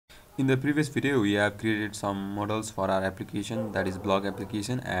In the previous video, we have created some models for our application, that is blog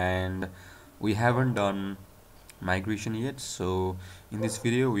application, and we haven't done migration yet. So in this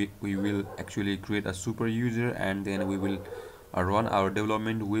video, we will actually create a super user, and then we will run our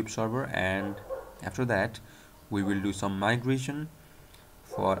development web server, and after that we will do some migration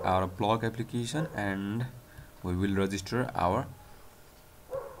for our blog application, and we will register our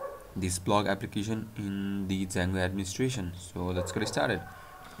this blog application in the Django administration. So let's get started.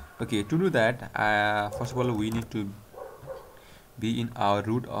 Okay, to do that, first of all we need to be in our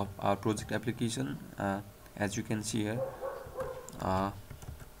root of our project application. As you can see here, uh,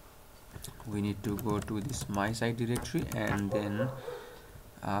 we need to go to this my site directory, and then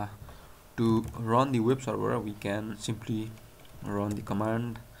uh, to run the web server we can simply run the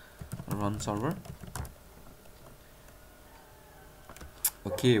command run server.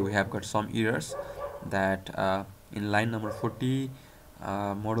 Okay, we have got some errors that in line number 40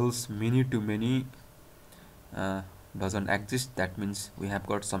 models many to many doesn't exist. That means we have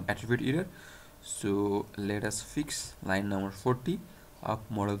got some attribute error. So let us fix line number 40 of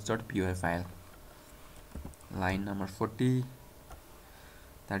models.py file. Line number 40,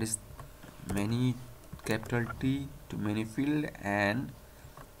 that is many capital T to many field and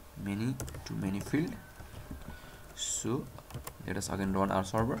many to many field. So let us again run our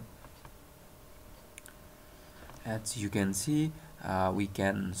server. As you can see, we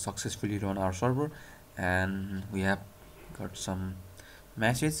can successfully run our server, and we have got some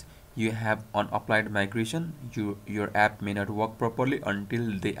message: you have unapplied migration, your app may not work properly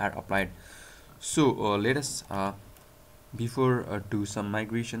until they are applied. So let us before do some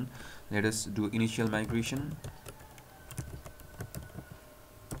migration, let us do initial migration.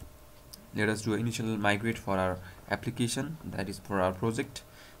 Let us do initial migrate for our application, that is for our project.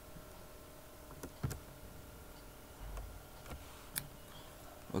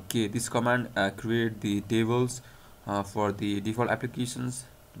 Okay, this command create the tables for the default applications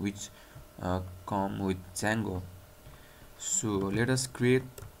which come with Django. So let us create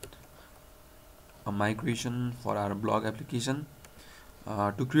a migration for our blog application.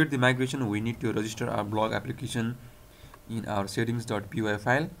 To create the migration, we need to register our blog application in our settings.py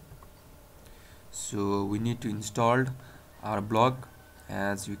file. So we need to install our blog.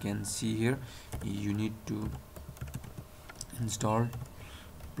 As you can see here, you need to install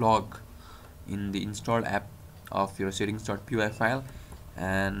blog in the installed app of your settings.py file,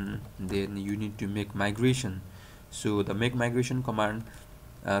 and then you need to make migration. So the make migration command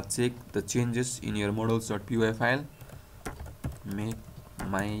check the changes in your models.py file. Make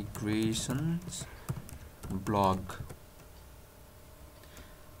migrations blog,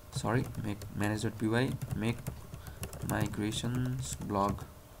 sorry, make manage.py, make migrations blog.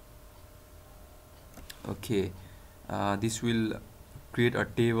 Okay, this will create a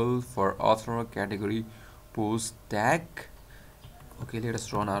table for author, category, post, tag. Okay, let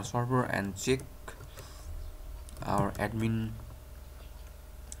us run our server and check our admin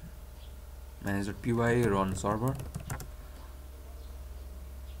manage.py run server.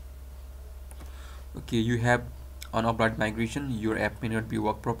 Okay, you have unapplied migration, your app may not be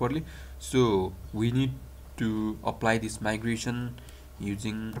work properly, so we need to apply this migration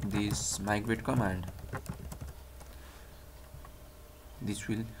using this migrate command. This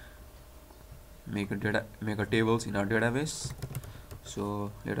will make a tables in our database.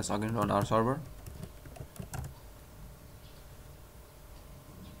 So let us again run our server.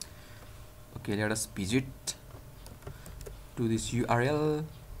 Okay, let us visit to this URL.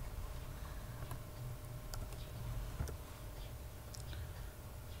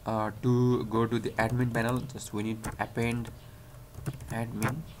 To go to the admin panel, just we need to append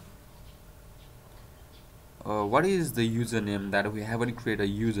admin. What is the username? That we haven't created a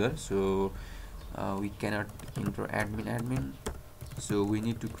user, so we cannot enter admin. So we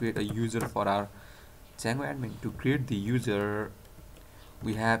need to create a user for our Django admin. To create the user,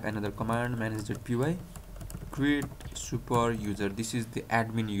 we have another command, manage.py, create super user. This is the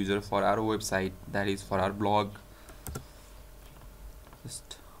admin user for our website, that is for our blog.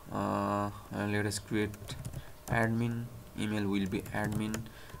 Just let us create admin. Email will be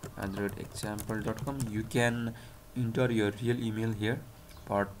admin@example.com. You can enter your real email here,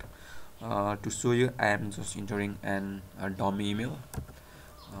 but to show you, I am just entering a dummy email.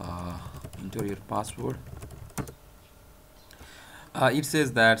 Enter your password. It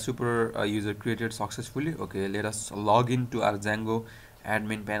says that super user created successfully. Okay, let us log in to our Django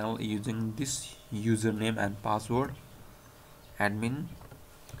admin panel using this username and password, admin.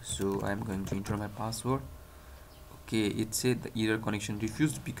 So I'm going to enter my password. Okay, it said the error connection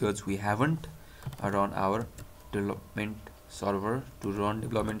refused because we haven't run our development server. To run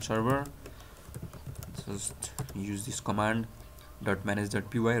development server, just use this command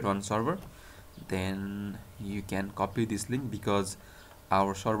 .manage.py run server. Then you can copy this link because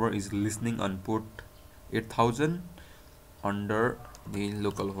our server is listening on port 8000 under the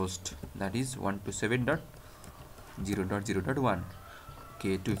localhost, that is 127.0.0.1.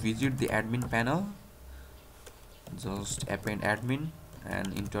 okay, to visit the admin panel, just append admin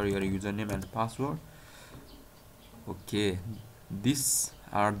and enter your username and password. Okay, these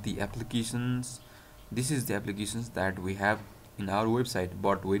are the applications, this is the applications that we have in our website.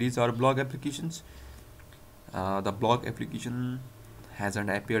 But where is our blog applications? The blog application hasn't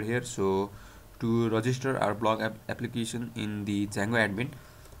appeared here. So to register our blog application in the django-admin,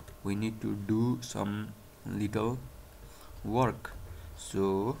 we need to do some little work.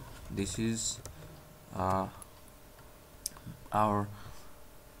 So this is our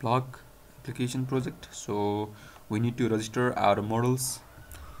blog application project. So we need to register our models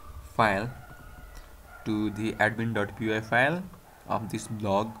file to the admin.py file of this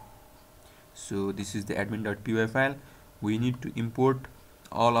blog. So this is the admin.py file. We need to import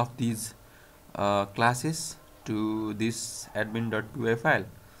all of these classes to this admin.py file.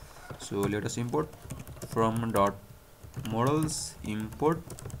 So let us import from .models import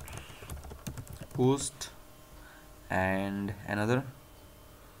post, and another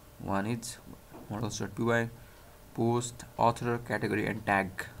one is models.py post author category and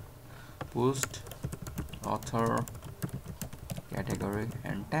tag, post author category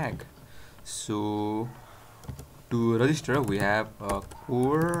and tag. So to register, we have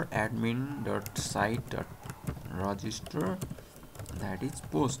core admin.site.register, that is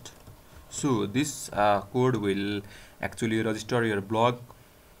post. So this code will actually register your blog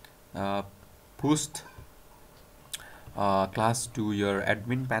post class to your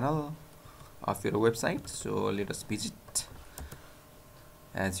admin panel of your website. So let us visit.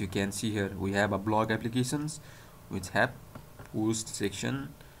 As you can see here, we have a blog applications which have post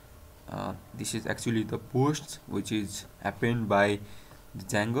section. This is actually the posts which is appended by the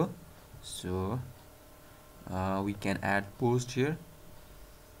Django. So we can add post here.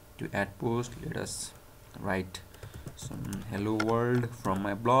 To add post, let us write some hello world from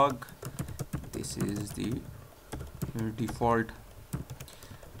my blog. This is the default.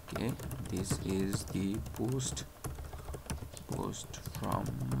 Okay, this is the post from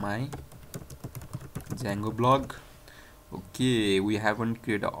my Django blog. Okay, we haven't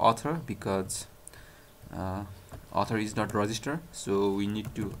created an author because author is not registered, so we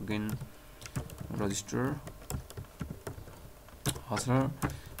need to again register author.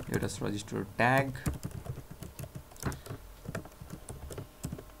 Let us register tag,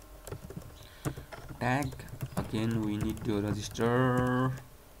 again we need to register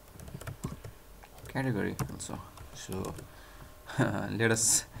category also. So let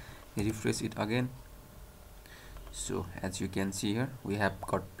us refresh it again. So as you can see here, we have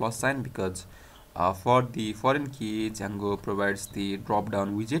got plus sign because for the foreign key, Django provides the drop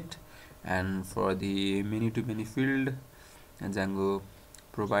down widget, and for the many to many field, Django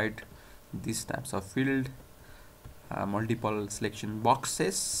provide these types of field, multiple selection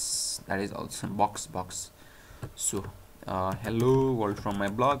boxes, that is also box. So hello world from my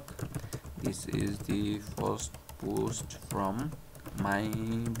blog, this is the first post from my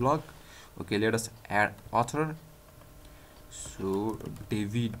blog. Okay, let us add author. So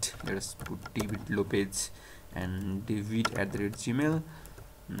David, let us put David Lopez and David@gmail.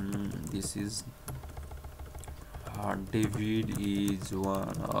 This is David is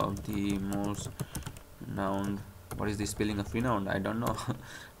one of the most renowned, what is the spelling of renowned? I don't know.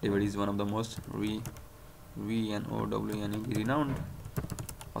 David is one of the most renowned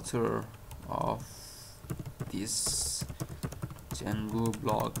author of this Django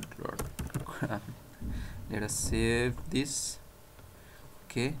blog. Let us save this.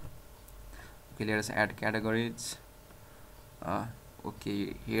 Okay, let us add categories.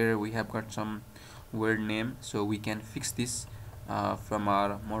 Okay, here we have got some word name, so we can fix this from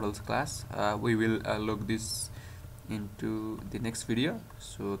our models class. We will look this into the next video.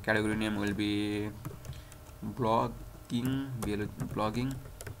 So category name will be blogging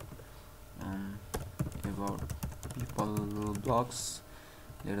about people blogs.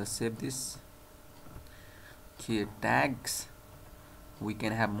 Let us save this. Okay, tags, we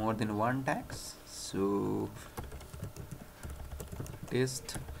can have more than one tags. So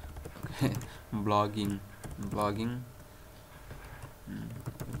test blogging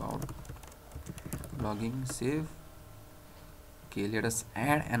about blogging, save. Okay, let us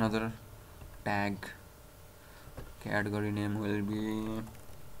add another tag. Category name will be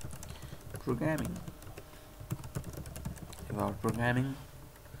programming about programming.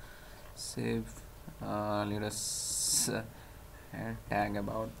 Save. Let us add tag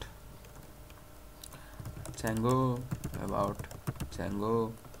about Django, about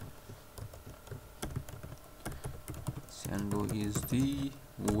Django. Django is the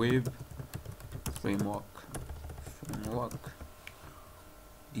web framework.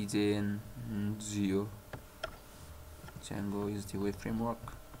 django. Django is the web framework.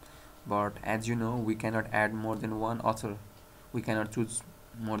 But as you know, we cannot add more than one author. We cannot choose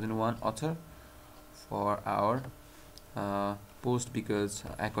more than one author for our post, because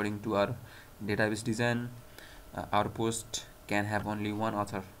according to our database design, our post can have only one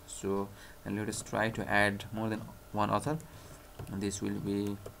author. So let us try to add more than one author. This will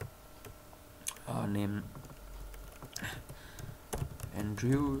be name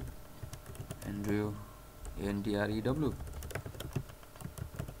Andrew, Andrew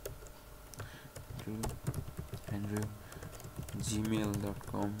Andrew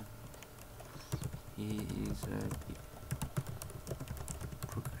gmail.com. He is a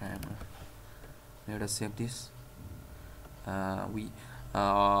programmer. Let us save this.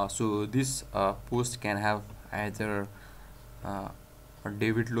 So this post can have either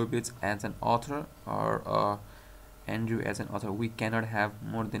David Lopez as an author or Andrew as an author. We cannot have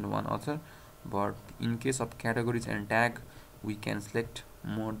more than one author, but in case of categories and tag, we can select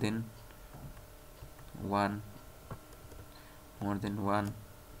more than one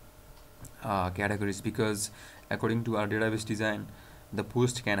categories, because according to our database design, the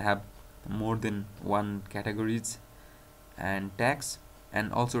post can have more than one categories and tags,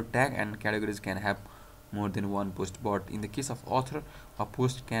 and also tag and categories can have more than one post. But in the case of author, a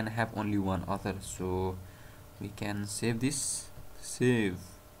post can have only one author. So we can save this.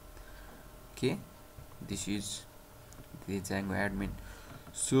 Okay, this is the Django admin.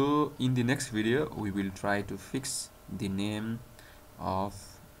 So in the next video, we will try to fix the name of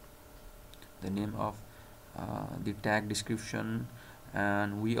the tag description,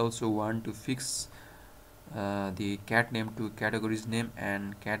 and we also want to fix the cat name to categories name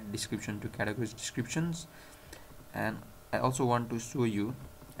and cat description to categories descriptions. And I also want to show you,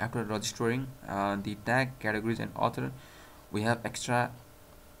 after registering the tag, categories and author, we have extra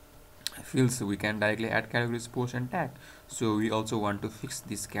fields, so we can directly add categories, post and tag. So we also want to fix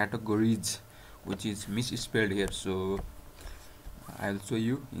this categories, which is misspelled here. So I'll show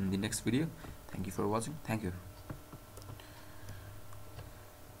you in the next video. Thank you for watching. Thank you.